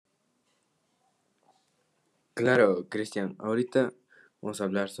Claro, Cristian, ahorita vamos a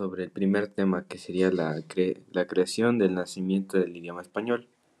hablar sobre el primer tema que sería la creación del nacimiento del idioma español.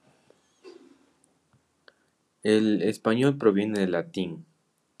 El español proviene del latín,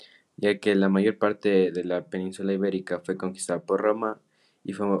 ya que la mayor parte de la península ibérica fue conquistada por Roma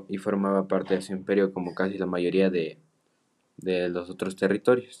y formaba parte de su imperio como casi la mayoría de los otros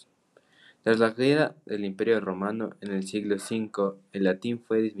territorios. Tras la caída del Imperio Romano en el siglo V, el latín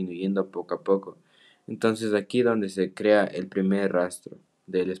fue disminuyendo poco a poco. Entonces aquí donde se crea el primer rastro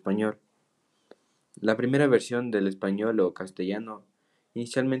del español. La primera versión del español o castellano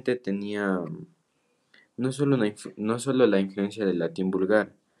inicialmente tenía no solo la influencia del latín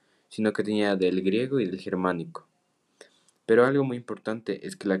vulgar, sino que tenía del griego y del germánico. Pero algo muy importante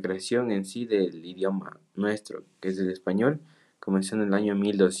es que la creación en sí del idioma nuestro, que es el español, comenzó en el año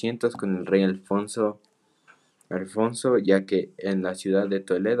 1200 con el rey Alfonso, ya que en la ciudad de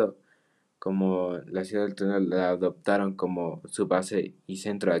Toledo, como la ciudad de Toledo la adoptaron como su base y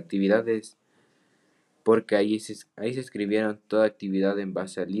centro de actividades, porque ahí se escribieron toda actividad en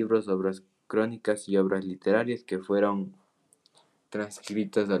base a libros, obras crónicas y obras literarias que fueron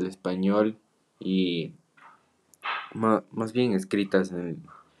transcritas al español y más bien escritas en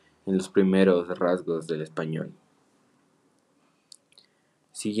los primeros rasgos del español.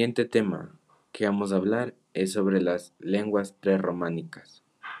 Siguiente tema que vamos a hablar es sobre las lenguas prerrománicas.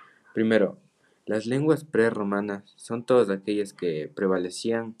 Primero, las lenguas prerromanas son todas aquellas que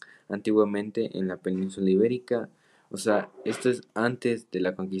prevalecían antiguamente en la península ibérica, o sea, esto es antes de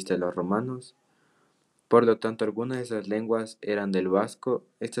la conquista de los romanos. Por lo tanto, algunas de esas lenguas eran del vasco.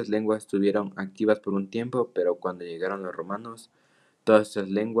 Estas lenguas estuvieron activas por un tiempo, pero cuando llegaron los romanos, todas estas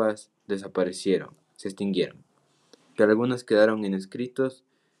lenguas desaparecieron, se extinguieron. Pero algunas quedaron en escritos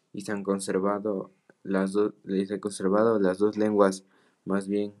y se han conservado las dos lenguas más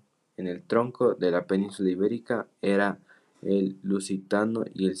bien en el tronco de la península ibérica, era el lusitano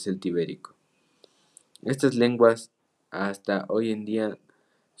y el celtibérico. Estas lenguas hasta hoy en día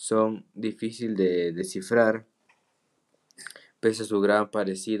son difíciles de descifrar, pese a su gran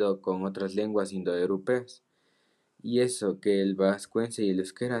parecido con otras lenguas indoeuropeas. Y eso que el vascuence y el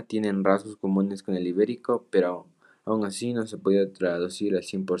euskera tienen rasgos comunes con el ibérico, pero aún así no se puede traducir al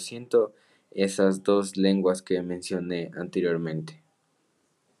 100% esas dos lenguas que mencioné anteriormente.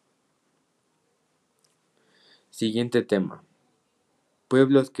 Siguiente tema.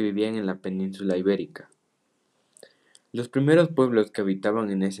 Pueblos que vivían en la península ibérica. Los primeros pueblos que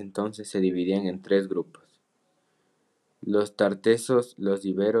habitaban en ese entonces se dividían en tres grupos: los tartesos, los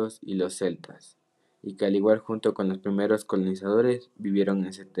iberos y los celtas, y que al igual junto con los primeros colonizadores vivieron en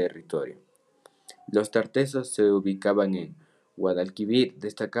ese territorio. Los tartesos se ubicaban en Guadalquivir,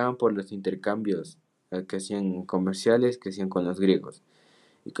 destacaban por los intercambios que hacían comerciales que hacían con los griegos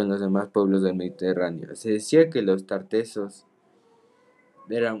y con los demás pueblos del Mediterráneo. Se decía que los tartesos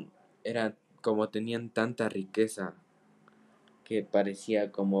eran como tenían tanta riqueza que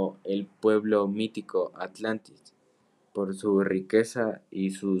parecía como el pueblo mítico Atlantis por su riqueza y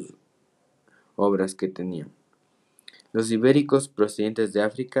sus obras que tenían. Los ibéricos procedentes de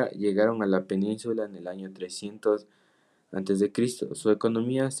África llegaron a la península en el año 300 a.C. Su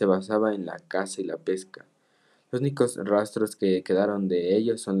economía se basaba en la caza y la pesca. Los únicos rastros que quedaron de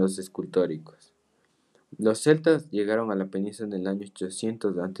ellos son los escultóricos. Los celtas llegaron a la península en el año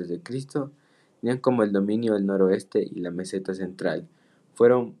 800 a.C. Tenían como el dominio el noroeste y la meseta central.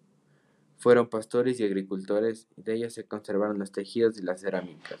 Fueron pastores y agricultores, y de ellos se conservaron los tejidos y las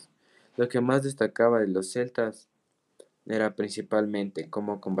cerámicas. Lo que más destacaba de los celtas era principalmente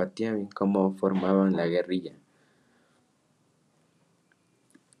cómo combatían y cómo formaban la guerrilla.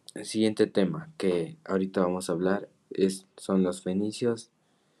 El siguiente tema que ahorita vamos a hablar son los fenicios,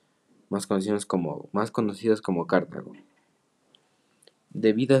 más conocidos como Cartago.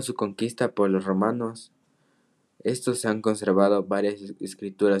 Debido a su conquista por los romanos, estos se han conservado varias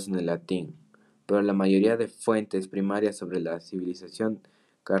escrituras en el latín, pero la mayoría de fuentes primarias sobre la civilización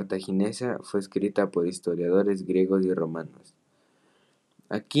cartaginesa fue escrita por historiadores griegos y romanos.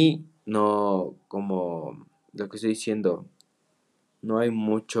 Aquí no, como lo que estoy diciendo, no hay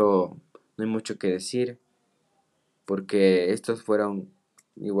mucho que decir, porque estos fueron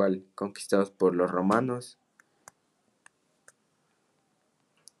igual conquistados por los romanos.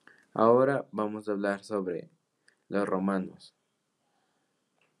 Ahora vamos a hablar sobre los romanos.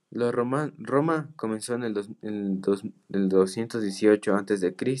 Roma comenzó en el 218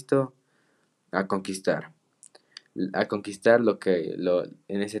 a.C. a conquistar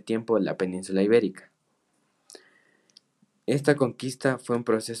en ese tiempo la península ibérica. Esta conquista fue un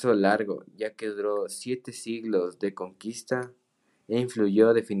proceso largo, ya que duró 7 siglos de conquista e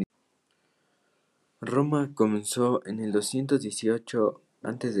influyó definitivamente. Roma comenzó en el 218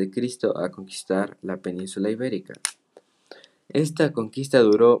 a.C. a conquistar la península ibérica. Esta conquista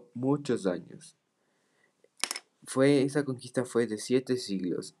duró muchos años. Esa conquista fue de 7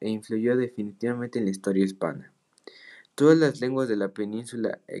 siglos e influyó definitivamente en la historia hispana. Todas las lenguas de la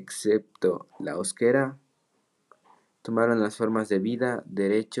península, excepto la euskera, tomaron las formas de vida,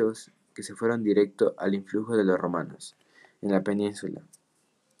 derechos, que se fueron directo al influjo de los romanos en la península.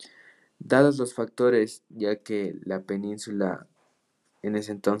 Dados los factores, ya que la península en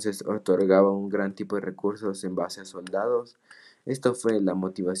ese entonces otorgaba un gran tipo de recursos en base a soldados, esto fue la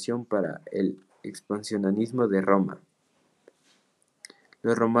motivación para el expansionismo de Roma.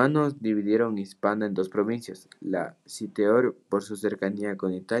 Los romanos dividieron Hispania en dos provincias, la Citeor por su cercanía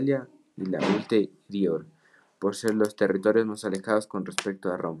con Italia y la Ulterior por ser los territorios más alejados con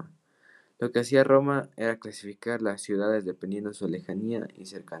respecto a Roma. Lo que hacía Roma era clasificar las ciudades dependiendo de su lejanía y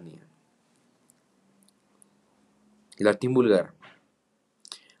cercanía. Latín vulgar.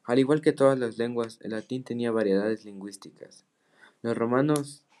 Al igual que todas las lenguas, el latín tenía variedades lingüísticas. Los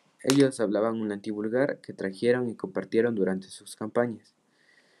romanos, ellos hablaban un latín vulgar que trajeron y compartieron durante sus campañas.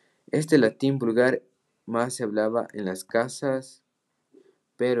 Este latín vulgar más se hablaba en las casas,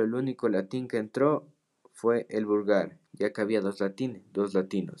 pero el único latín que entró fue el vulgar, ya que había dos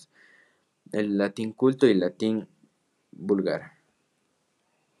latinos, el latín culto y el latín vulgar,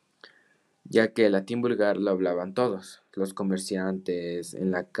 ya que el latín vulgar lo hablaban todos, los comerciantes,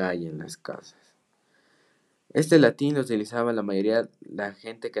 en la calle, en las casas. Este latín lo utilizaba la mayoría de la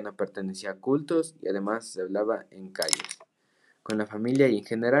gente que no pertenecía a cultos y además se hablaba en calles, con la familia y en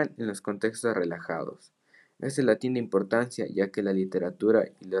general en los contextos relajados. Es el latín de importancia ya que la literatura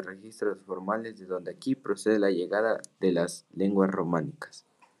y los registros formales de donde aquí procede la llegada de las lenguas románicas,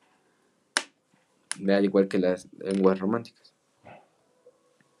 al igual que las lenguas románticas.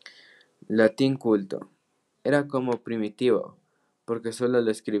 Latín culto. Era como primitivo, porque solo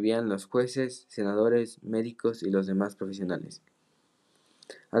lo escribían los jueces, senadores, médicos y los demás profesionales.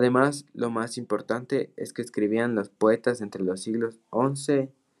 Además, lo más importante es que escribían los poetas entre los siglos XI.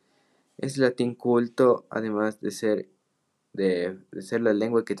 Es latín culto, además de ser la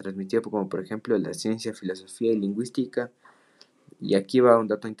lengua que transmitió, como por ejemplo la ciencia, filosofía y lingüística. Y aquí va un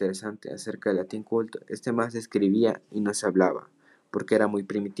dato interesante acerca del latín culto. Este más se escribía y no se hablaba, porque era muy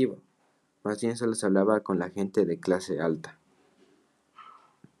primitivo. Más bien solo se hablaba con la gente de clase alta.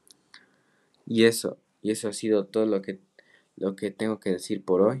 Y eso ha sido todo lo que tengo que decir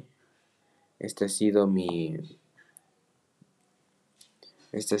por hoy. Este ha sido mi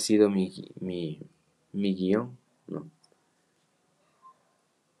guión, ¿no?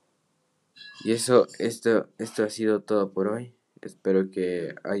 Y esto ha sido todo por hoy. Espero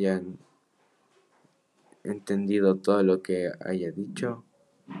que hayan entendido todo lo que haya dicho.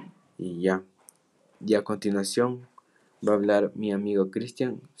 Y ya. Y a continuación va a hablar mi amigo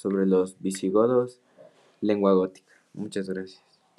Cristian sobre los visigodos, lengua gótica. Muchas gracias.